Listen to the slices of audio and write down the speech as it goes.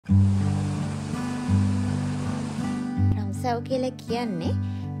රැම්සව් කියලා කියන්නේ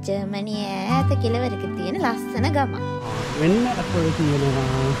ජර්මනිය ඈත කෙළවරක තියෙන ලස්සන ගමක්. වෙන්න අපෝ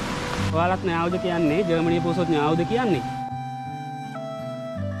කියනවා. ඔයාලත් න්යාවද කියන්නේ ජර්මනිය පොසොත් න්යාවද කියන්නේ?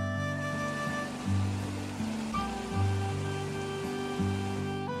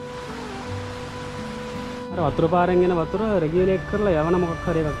 අර වතුර පාරෙන් එන වතුර රෙගියුලේට් කරලා යවන මොකක්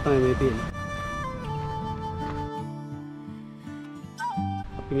හරි එකක් තමයි මේ තියෙන්නේ.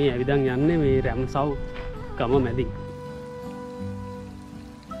 අපි මේ ඇවිදන් යන්නේ මේ රැම්සව් ගම මැදින්.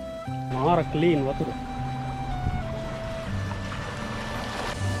 මාර ක්ලීන් වතුර.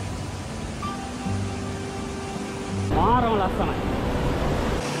 මාරම ලස්සනයි.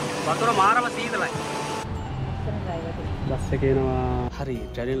 වතුර මාරම සීතලයි. බස් එකේ එනවා. හරි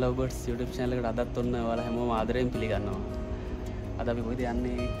ට්‍රැඩින් ලව්බර්ඩ්ස් YouTube channel එකට අදත් ඔන්න ඔයාලා හැමෝම ආදරයෙන් පිළිගන්නවා. අද අපි කොහෙද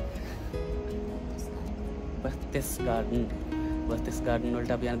යන්නේ? Berchtesgaden. Berchtesgaden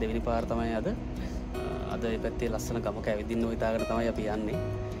වලට අපි යන දෙවෙනි පාර තමයි අද. අද මේ පැත්තේ ලස්සන ගමක ඇවිදින්න ඔය තාගෙන තමයි අපි යන්නේ.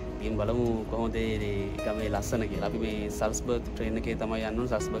 ඉතින් බලමු කොහොමද මේ ගමේ ලස්සන කියලා. අපි මේ සල්ස්බර්ග් ට්‍රේන් එකේ තමයි යන්න ඕන.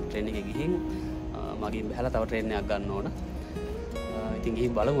 සල්ස්බර්ග් ට්‍රේන් එකේ ගිහින් මගින් බහලා තව ට්‍රේන් එකක් ගන්න ඕන. ඉතින්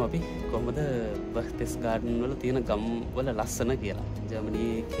ගිහින් බලමු අපි කොහොමද Berchtesgaden වල තියෙන ගම් වල ලස්සන කියලා.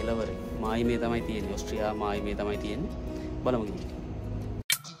 ජර්මනියේ කෙළවර මායිමේ තමයි තියෙන්නේ. ඕස්ට්‍රියා මායිමේ තමයි තියෙන්නේ. බලමු ගිහින්.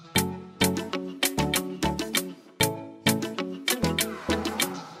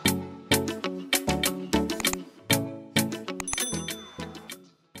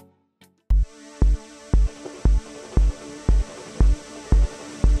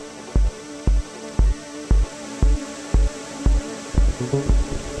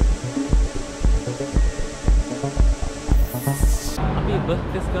 අපි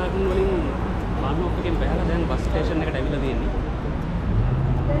Berchtesgaden වලින් මානෝක් එකෙන් බහලා දැන් බස් ස්ටේෂන් එකට ඇවිල්ලා තියෙන්නේ.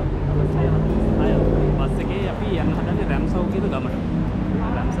 බස් එකේ අපි යන්න හදන්නේ රැම්සව් කියන ගමට.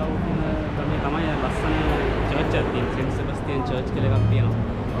 රැම්සව් කියන ගමේ තමයි ලස්සන චර්ච් එකක් තියෙන්නේ. සෙන්ට් සෙබස්තියන් චර්ච් කියලා එකක් තියෙනවා.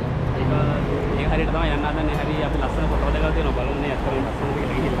 ඒක හරියට තමයි යන්න හදන්නේ. හරි අපි ලස්සන ෆොටෝ දෙකක් තියෙනවා. බලමු නේ අත්තරම ලස්සනද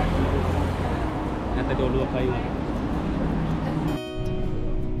කියලා ගිහිල්ලා. නැත්නම් ඔළුවක් අයින් වුණා.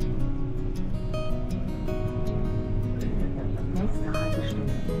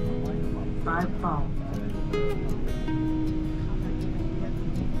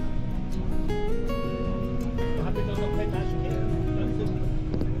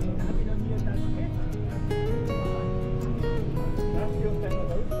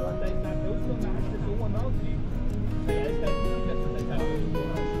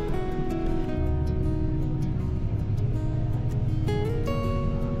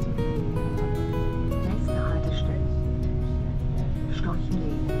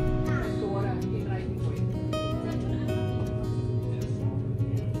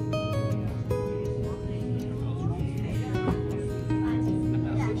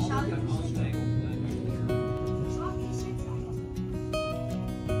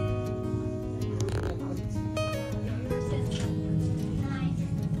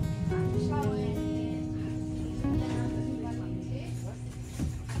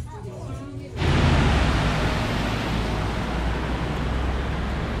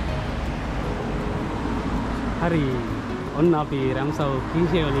 හරි ඔන්න අපි රැම්සව්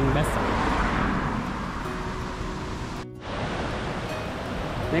කීෂේ වලින් බැස්සා.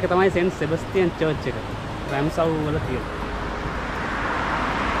 මේක තමයි සෙන්ට් සෙබස්තියන් චර්ච් එක. රැම්සව් වල තියෙන.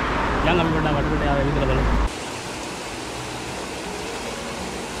 යන් අපි පොඩ්ඩක් වටපිට ආවෙ විතර බලමු.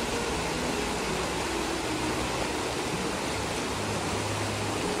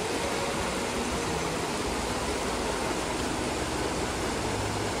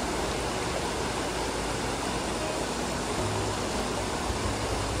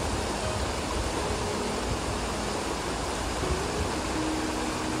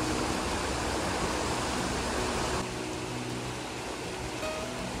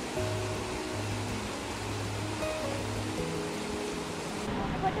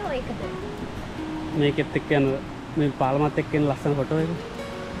 මේකෙත් එක්ක යන මේ පාලමත් එක්ක එන ලස්සන ෆොටෝ එක.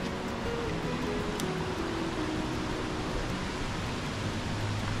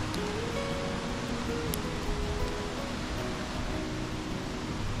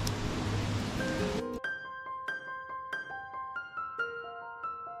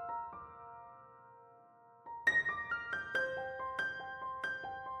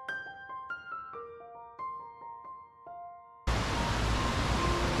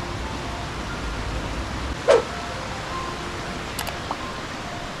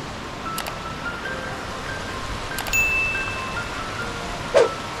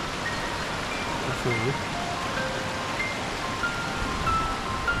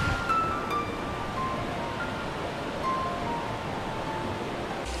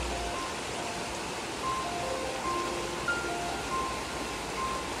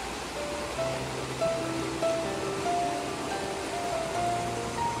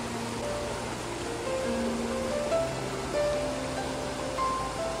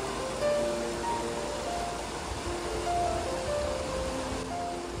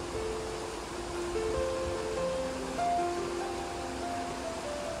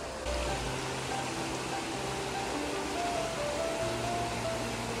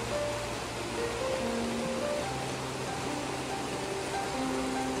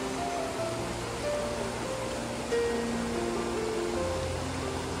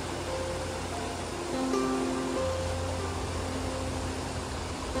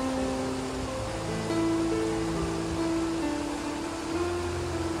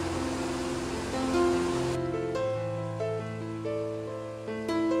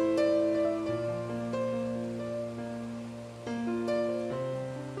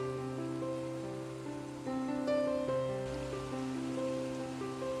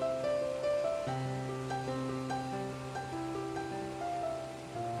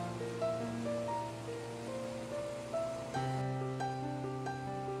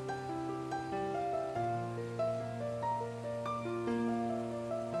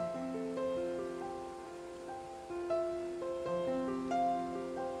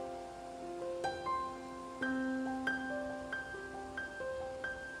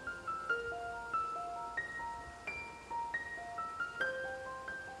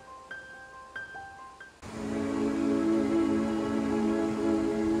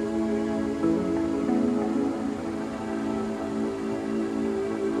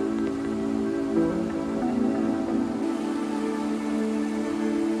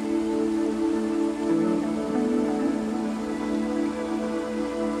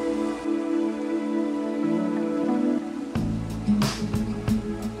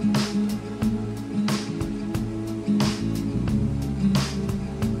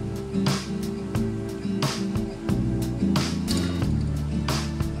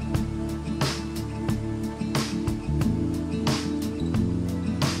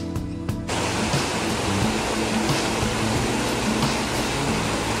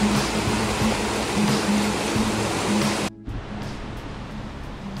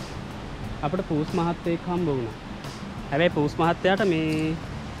 අපිට පූස් මහත්තයෙක් හම්බ වුණා. හැබැයි පූස් මහත්තයාට මේ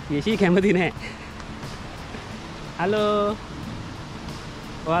යේෂි කැමති නැහැ. හලෝ.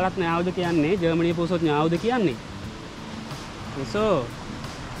 ඔයාලත් න්යාවද කියන්නේ? ජර්මනියේ පූසොත් න්යාවද කියන්නේ? පුසෝ.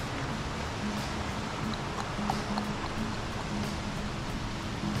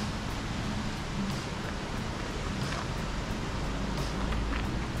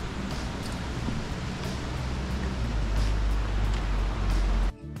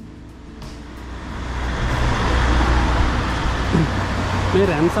 මේ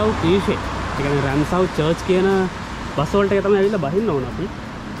රැම්සව් කීෂේ. ඒ කියන්නේ රැම්සව් චර්ච් කියන බස් වලට එක තමයි ඇවිල්ලා බහින්න ඕන අපි.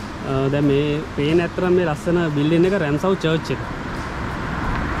 දැන් මේ පේන ඇත්තටම මේ ලස්සන බිල්ඩින් එක රැම්සව් චර්ච් එක.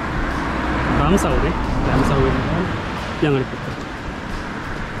 රැම්සව්නේ. රැම්සව් එක යංගලට.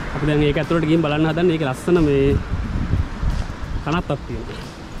 අපි දැන් ඒක ඇතුළට ගිහින් බලන්න හදන්නේ. ඒක ලස්සන මේ කනත්තක් තියෙනවා.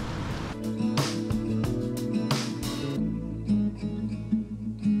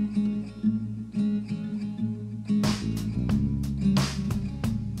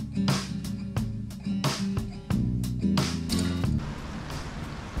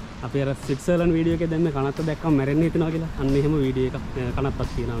 අපි අර ස්විට්සර්ලන්ඩ් වීඩියෝ එකේ දැන් මේ කනත්ත දැක්කම මැරෙන්න හිතනවා කියලා. අන්න එහෙම වීඩියෝ එකක්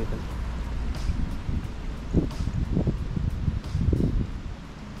කනත්තක් තියෙනවා මෙතන.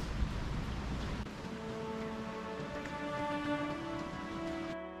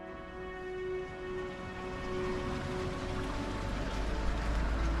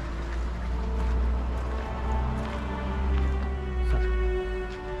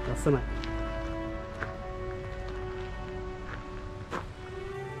 ලස්සනයි.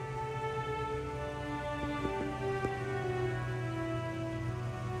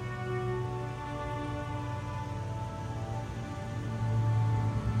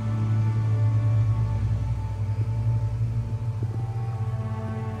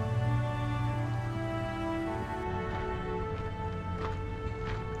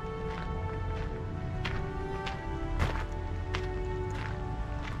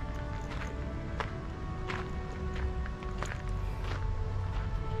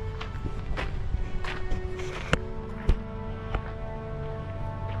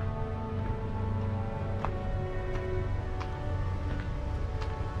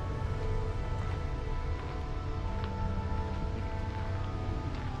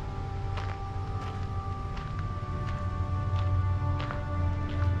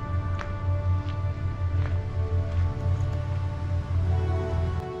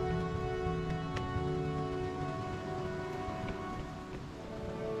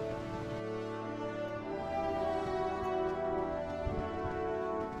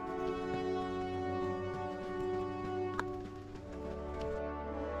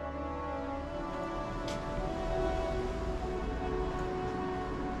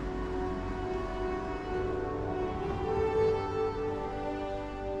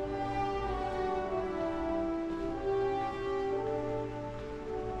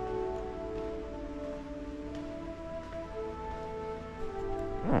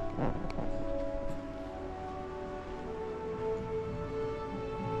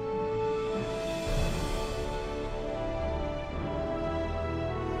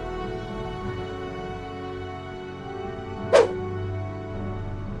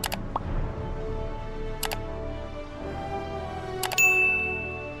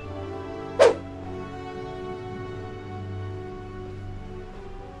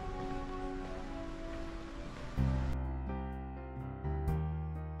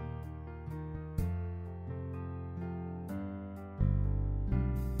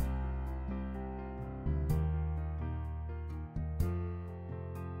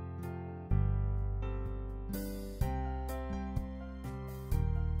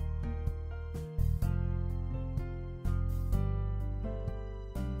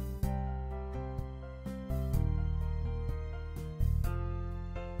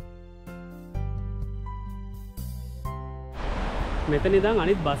 මෙතන ඉඳන්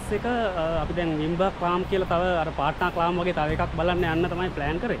අනිත් බස් එක අපි දැන් විම්බා ක්ලාම් කියලා තව අර පාට්නා ක්ලාම් වගේ තව එකක් බලන්න යන්න තමයි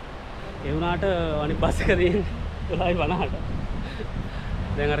ප්ලෑන් කරේ. ඒ වුණාට අනිත් බස් එක තියෙන්නේ 12:50ට.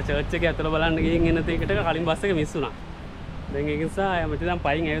 දැන් අර චර්ච් එකේ ඇතුළ බලන්න ගිහින් එන තේකට කලින් බස් එක මිස් වුණා. දැන් ඒක නිසා මෙතන ඉඳන්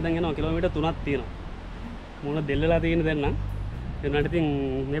පයින් ඇවිදන් යනවා කිලෝමීටර් 3ක් තියෙනවා. මොන දෙල්ලලා තියෙන දැන් නම්. ඒ වුණාට ඉතින්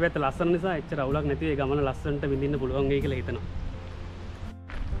මේ පැත්ත ලස්සන නිසා එච්චර අවුලක් නැතිව ඒ ගමන ලස්සනට විඳින්න පුළුවන් වෙයි කියලා හිතනවා.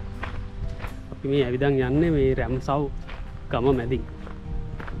 අපි මේ ඇවිදන් යන්නේ මේ රැම්සව් ගම මැදින්.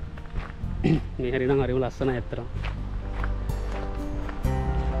 මේ හැරි නම් හරිම ලස්සනයි ඇත්තටම.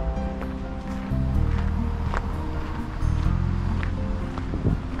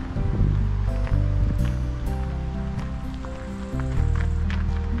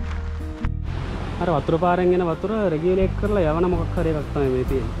 අර වතුර පාරෙන් එන වතුර රෙගියුලේට් කරලා යවන මොකක් හරි එකක් තමයි මේ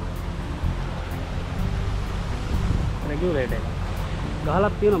තියෙන්නේ. සිමියුලේටර් එක. ගහලා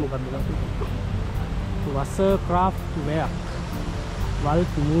තියෙනවා මොකද්ද? Wasserkraft Werk. වල්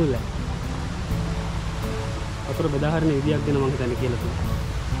මූල. වතුර බෙදා හරින විදියක් දෙන මම හිතන්නේ කියලා තියෙනවා.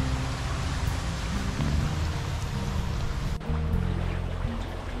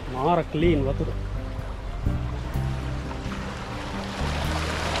 මාර ක්ලීන් වතුර.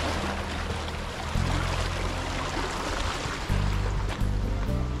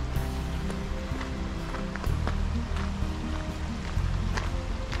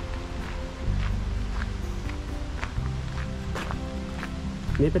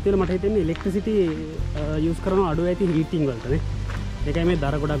 මේ පැත්තේ මට හිතෙන්නේ ඉලෙක්ට්‍රිසිටි යූස් කරන අඩු ඇති හීටින් වලට නේ. ඒකයි මේ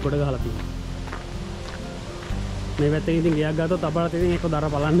දර ගොඩක් ගොඩ ගහලා තියෙන්නේ. මේ පැත්තේ ඉතින් ගියක් ගත්තොත් අපරාත ඉතින් එක්ක දර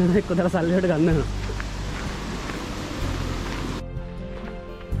බලන්න වෙනවා එක්ක දර සල්ලි වලට ගන්න වෙනවා.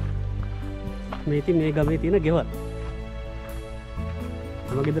 මේ ඉතින් මේ ගමේ තියෙන ගෙවල්.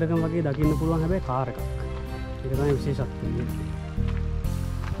 හැම ගෙදරකම වගේ දකින්න පුළුවන් හැබැයි කාර් එකක්. ඒක තමයි විශේෂත්වය.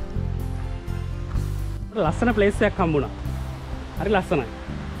 ලස්සන ප්ලේස් එකක් හම්බුණා. හරි ලස්සනයි.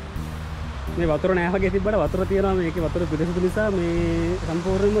 මේ වතුර නෑ වගේ තිබ්බට වතුර තියෙනවා මේකේ වතුර පිරිසිදු නිසා මේ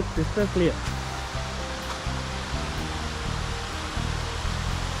සම්පූර්ණයෙන්ම ක්‍රිස්ටල් ක්ලියර්.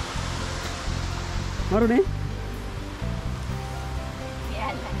 මරුනේ?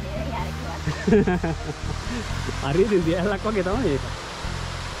 හරි ඉතින් දියලක් වගේ තමයි මේක.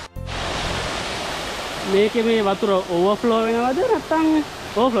 මේකේ මේ වතුර ඕවර්ෆ්ලෝ වෙනවද නැත්නම්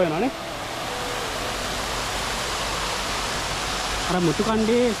ඕවර්ෆ්ලෝ වෙනවනේ? අර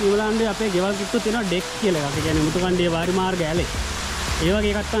මුතුකණ්ඩේ සීවලාන්ඩේ අපේ ගෙවල් කිට්ටු තියෙනවා ඩෙක් කියලා එකක්. ඒ කියන්නේ මුතුකණ්ඩේ වාරි මාර්ග ඇලේ. ඒ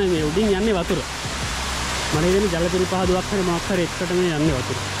වගේ එකක් තමයි මේ උඩින් යන්නේ වතුර. මම හිතන්නේ ජල පිරිපහදුවක් හරි මොකක් හරි එකට මේ යන්නේ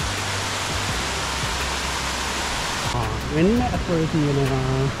වතුර. වෙන්න අපෝ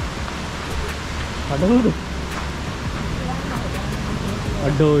කියනවා. අඩෝද?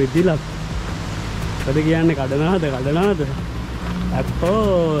 අඩෝ ඉදිලක්. කද කියන්නේ කඩනාද?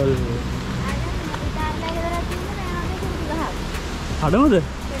 ඇපල්. කඩමුද?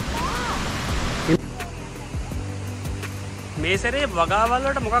 මේ සැරේ වගාවල්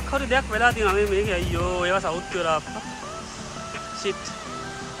වලට මොකක් හරි දෙයක් වෙලා තියෙනවා. මේක අයියෝ ඒවා සවුත් වෙලා අප්පා. shit.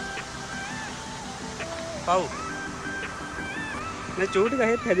 පව්. මේ චූටි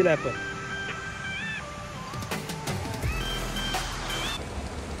ගහෙත් හැදිලා අප්පා.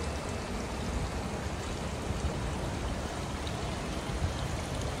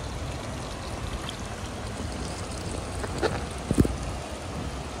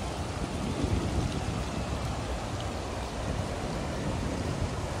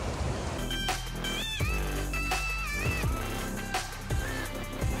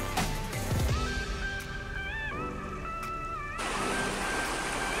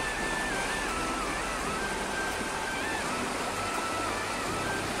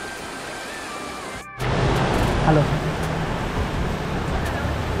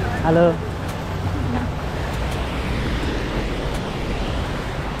 Halo.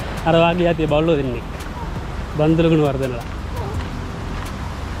 අර වාගේ යතිය බල්ලෝ දෙන්නේ. බන්දලකුණු වර්ධනලා.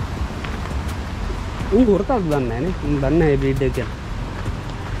 උන් ගොරතක් දන්නේ නැහැ නේ. උන් දන්නේ නැහැ බීඩ් එක කියලා.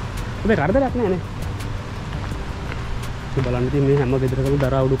 ඔබේ කරදරයක් නැහැ නේ. මේ බලන්න ඉතින් මේ හැම ගෙදරකම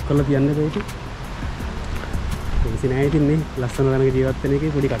දරා උඩුක් කරලා තියන්නේ කොහෙද? ඒසි නැහැ ඉතින් මේ ලස්සන තැනක ජීවත් වෙන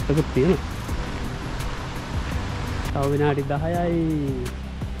එකේ පොඩි කට්ටකුත් තියෙනවා. තව විනාඩි 10යි.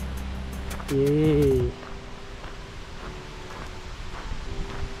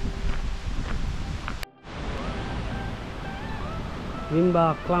 Rimba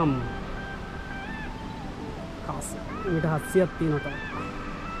Clam Castle. Ini khasiat තියෙනවා.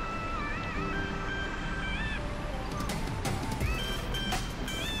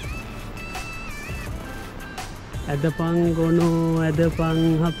 ඇදපන් ගොනෝ ඇදපන්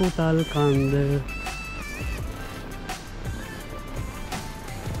හපුතල් කන්ද.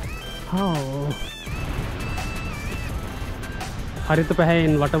 හරිත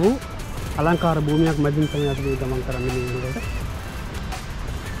පැහැයෙන් වට වූ අලංකාර භූමියක් මැදින් තමයි අපි ගමන් කරන්නේ මේ වෙනකොට.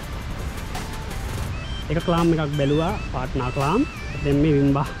 එක ක්ලාම් එකක් බැලුවා පාට්නා ක්ලාම්. දැන් මේ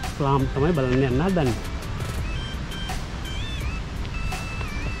විම්බා ක්ලාම් තමයි බලන්න යන්න හදන්නේ.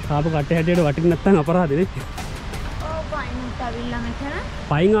 කාපු කට්ටේ හැටියට වටින් නැත්තම් අපරාධනේ. ඔව් පයින් තවිල්ලා මෙතන.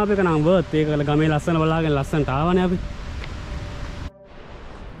 පයින් ආපේක නම් වර්ත් ඒක ගමේ ලස්සන බලාගෙන ලස්සනට ආවනේ අපි.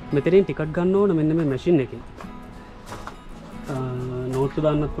 මෙතනින් ටිකට් ගන්න ඕන මෙන්න මේ මැෂින් එකෙන්. නෝට්ටු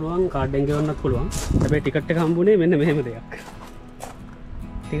දාන්නත් පුළුවන් කාඩ් එකෙන් ගෙවන්නත් පුළුවන්. හැබැයි ටිකට් එක හම්බුනේ මෙන්න මෙහෙම දෙයක්.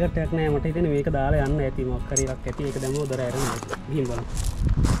 ටිකට් එකක් නෑ මට හිතෙන්නේ මේක දාලා යන්න ඇති මොකක් හරි එකක් ඇති. ඒක දැම්මොත් දර ඇරෙනවා. ගිහින් බලමු.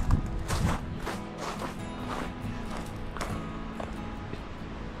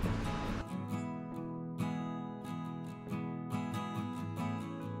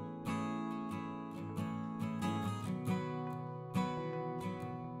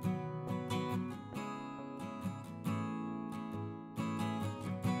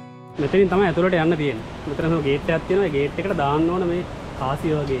 මෙතනින් තමයි ඇතුළට යන්න තියෙන්නේ. මෙතන මේ ගේට් එකක් තියෙනවා. ඒ ගේට් එකට දාන්න ඕන මේ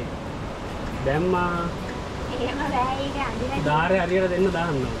කාසිය වගේ. දැම්මා. එහෙම බෑ ඒක අඳින. ධාරේ හරියට දෙන්න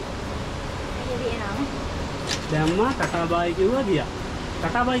දාන්න ඕන. ඒක දිනනවා. දැම්මා ටටා බයි කිව්වා ගියා.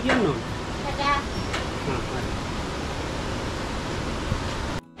 ටටා බයි කියන්න ඕන. ටටා. හරි.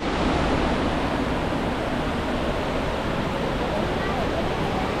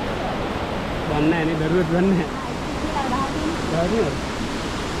 දන්නේ නැහැ නේ දරුවෙක් දන්නේ නැහැ.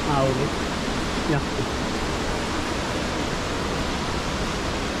 ආවනේ. යා.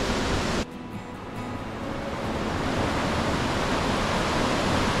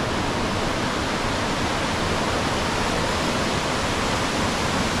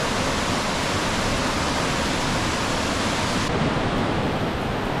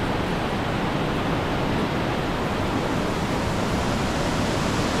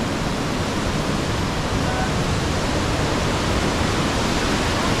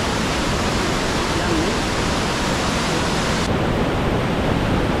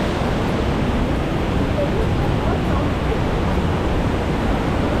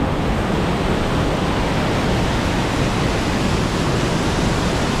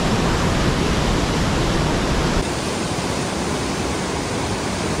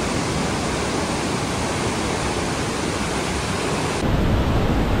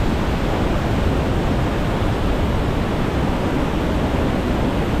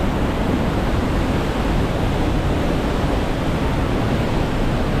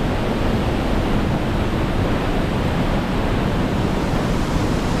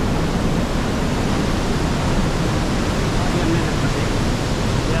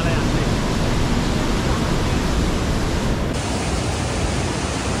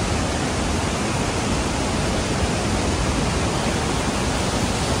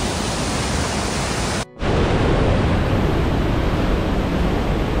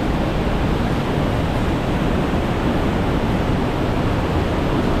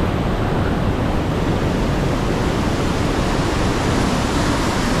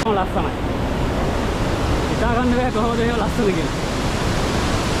 ලස්සනයි. හිතා ගන්න බෑ කොහොමද මේව ලස්සන කියලා.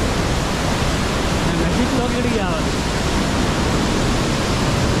 දැන් මැජික් ලෝකෙට ගියා වගේ.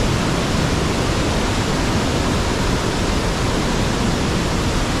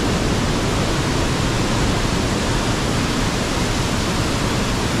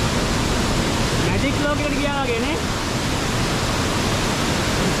 මැජික් ලෝකෙට ගියා වගේ නේ.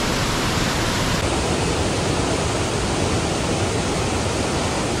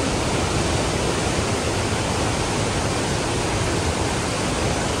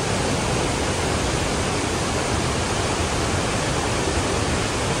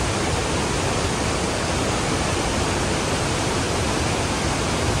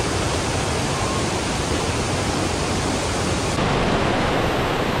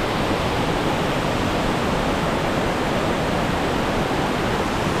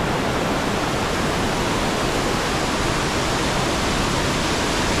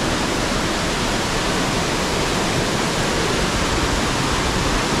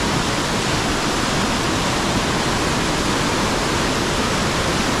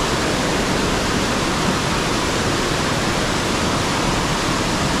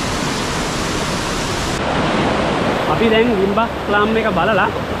 අපි දැන් ලිම්බක් ක්ලාම් එක බලලා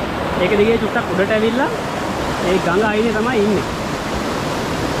ඒක දිගේ චුට්ටක් උඩට ඇවිල්ලා ඒ ගඟ අයිනේ තමයි ඉන්නේ.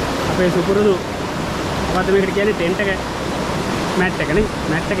 අපේ සුපුරුදු මොකද මේකට කියන්නේ ටෙන්ට් එක මැට් එක නේ.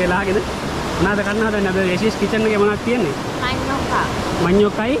 මැට් එක එලාගෙන මොනවද කරන්න හදන්නේ? අද යෂිස් කිචන් එකේ මොනවද තියෙන්නේ?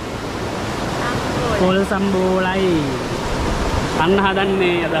 මඤ්ඤොක්කයි කොල් සම්බෝලයි අන්න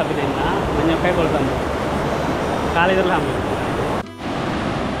හදන්නේ අද අපි දෙන්න. මඤ්ඤොක්කයි කොල් සම්බෝල. කාලේ ඉඳලා හම්බ වෙනවා.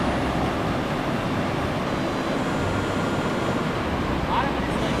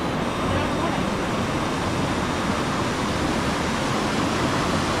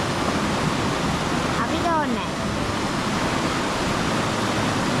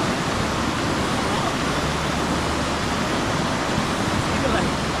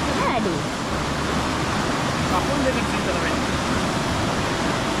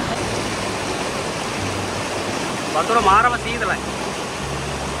 වතුර මාරම සීතලයි.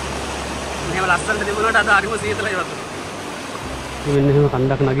 මෙහෙම ලස්සනට තිබුණාට අද හරිම සීතලයි වතුර. මෙන්න එහෙම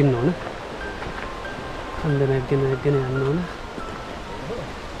කණ්ඩක් නගින්න ඕන. කණ්ඩ නැගගෙන යන්න ඕන.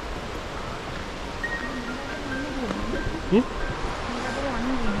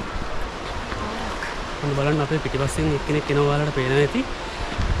 අන්න බලන්න අපේ පිටිපස්සෙන් එක්කෙනෙක් එනවා ඔයාලට පේනවා ඇති.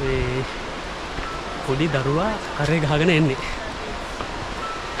 මේ පොඩි දරුවා කරේ ගහගෙන එන්නේ.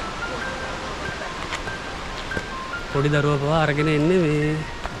 පොඩි දරුවා පවා අරගෙන එන්නේ මේ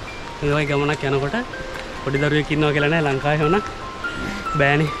වගේ ගමනක් යනකොට. පොඩි දරුවෙක් ඉන්නවා කියලා නෑ ලංකාවේ වුණා.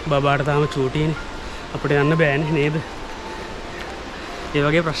 බෑනේ බබාට තාම චූටිනේ අපිට යන්න බෑනේ නේද? ඒ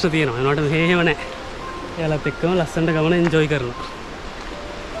වගේ ප්‍රශ්න තියෙනවා. ඒනට මෙහෙම නැහැ. එයාලත් එක්කම ලස්සනට ගමන එන්ජොයි කරනවා.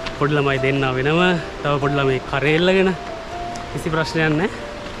 පොඩි ළමයි දෙන්නා වෙනම තව පොඩි ළමයි කරේල්ලගෙන කිසි ප්‍රශ්නයක් නැහැ.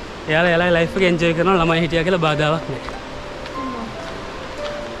 එයාලා ලයිෆ් එක එන්ජොයි කරනවා. ළමයි හිටියා කියලා බාධාවක් නැහැ.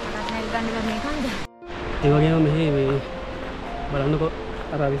 ඒ වගේම මෙහි මේ බලන්නකො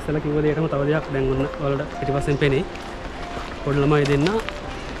අර ඉස්සෙල්ලා කිව්ව දෙයකම තව දෙයක් දැන් ඔන්න ඔයාලට පිටිපස්සෙන් පෙනේ. පොඩි ළමයි දෙන්න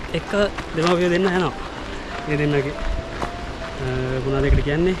එක දෙමව්පියෝ දෙන්න යනවා. මේ දෙන්නගේ මොනවද ඒකට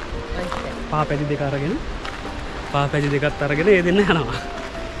කියන්නේ? පාපැදි දෙක අරගෙන පාපැදි දෙකත් අරගෙන ඒ දෙන්න යනවා.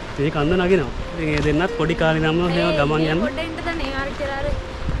 මේ කන්ද නගිනවා. ඉතින් ඒ දෙන්නත් පොඩි කාලේ නම් එහෙම ගමන් යන්න. පොඩ්ඩෙන්ට දැන් ඒ ආරිච්චර අර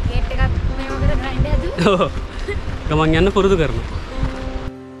ගේට් එකක් මේව කර ග්‍රයින්ඩ් හැදුවා. ඔව්. ගමන් යන්න පුරුදු කරනවා.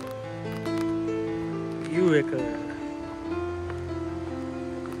 එක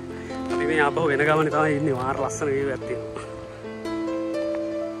අපි මේ ආපහු වෙන ගමනේ තමයි ඉන්නේ. මාර ලස්සන වීව් එකක් තියෙනවා.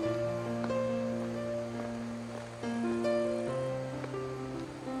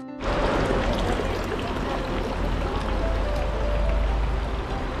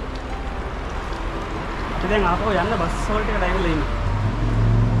 අපි දැන් ආපහු යන්න බස් වලට එකට ඇවිල්ලා ඉන්නේ.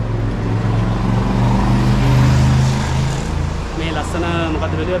 මේ ලස්සන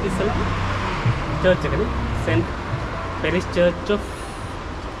මොකද්ද බෙදුවත් ඉස්සලා church එකනේ Saint Parish Church of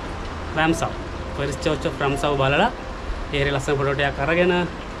Ramsau. Parish Church of Ramsau බලලා ඒරේ ලස්සන ෆොටෝ ටිකක් අරගෙන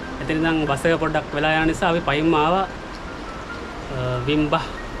එතන ඉඳන් බස් එක පොඩ්ඩක් වෙලා යන නිසා අපි පයින්ම ආවා විම්බා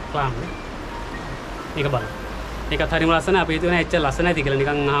ක්ලාම්. මේක බලන්න. මේකත් හරිම ලස්සනයි. අපි හිතුවේ නෑ එච්චර ලස්සන නැති කියලා.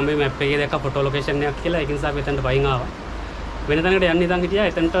 නිකන් ආම්බේ මැප් එකේ දැක්ක ෆොටෝ ලොකේෂන් එකක් කියලා. ඒක නිසා අපි එතනට පයින් ආවා. වෙන තැනකට යන්න ඉඳන් හිටියා.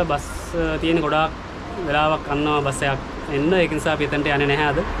 එතනට බස් තියෙන ගොඩාක් වෙලාවක් අන්නවා බස් එකක් එන්න. ඒක නිසා අපි එතනට යන්නේ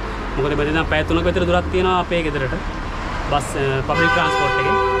නැහැ අද. මොකද බෙදෙන පැය 3ක විතර දුරක් තියෙනවා අපේ ගෙදරට බස් පබ්ලික් ට්‍රාන්ස්පෝර්ට්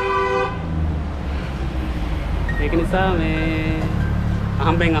එකේ. ඒක නිසා මේ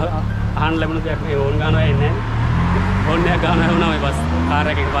අහම්බෙන් අහන්න ලැබුණ දෙයක් මේ ඕන් ගන්නවා එන්නේ නැහැ. ඕන් එකක් ගන්නවා වුණා මේ බස් කාර්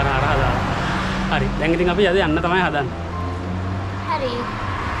එකේ පාර හරහා දාලා. හරි. දැන් ඉතින් අපි අද යන්න තමයි හදන්නේ. හරි.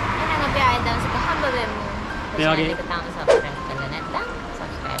 එහෙනම් අපි ආයෙ දවසක හම්බ වෙමු. මේ වගේ ඒක තාම සබ්ස්ක්‍රයිබ් කරලා නැත්නම්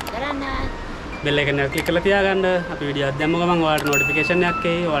සබ්ස්ක්‍රයිබ් කරන්න. බෙල් එක නේ ක්ලික් කරලා තියාගන්න. අපි වීඩියෝ එකක් දැම්ම ගමන් ඔයාලට නොටිෆිකේෂන් එකක්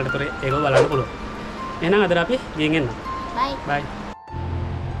එයි. ඔයාලට ඒක බලන්න පුළුවන්. එහෙනම් අද අපි ගිහින් එන්න. බයි. බයි.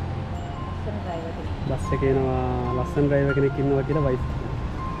 බස් එකේ එනවා ලස්සන ඩ්‍රයිවර් කෙනෙක් ඉන්නවා කියලා වයිස්.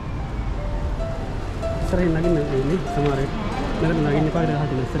 ඉස්සරහින් නගින්න ඉන්නේ සමහරේ. මෙතන නගින්න එපා කියලා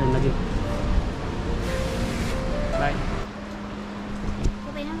හදින්න ඉස්සරහින් නගින්න. බයි.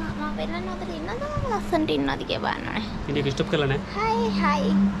 මම වෙනම උතර ඉන්නද ලස්සනට ඉන්නවද කියලා බලන්න ඕනේ. ඉතින් ස්ටොප් කරලා නැහැ. හයි.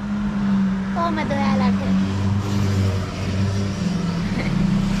 කොහමද ඔයාලට?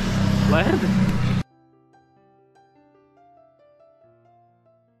 Where?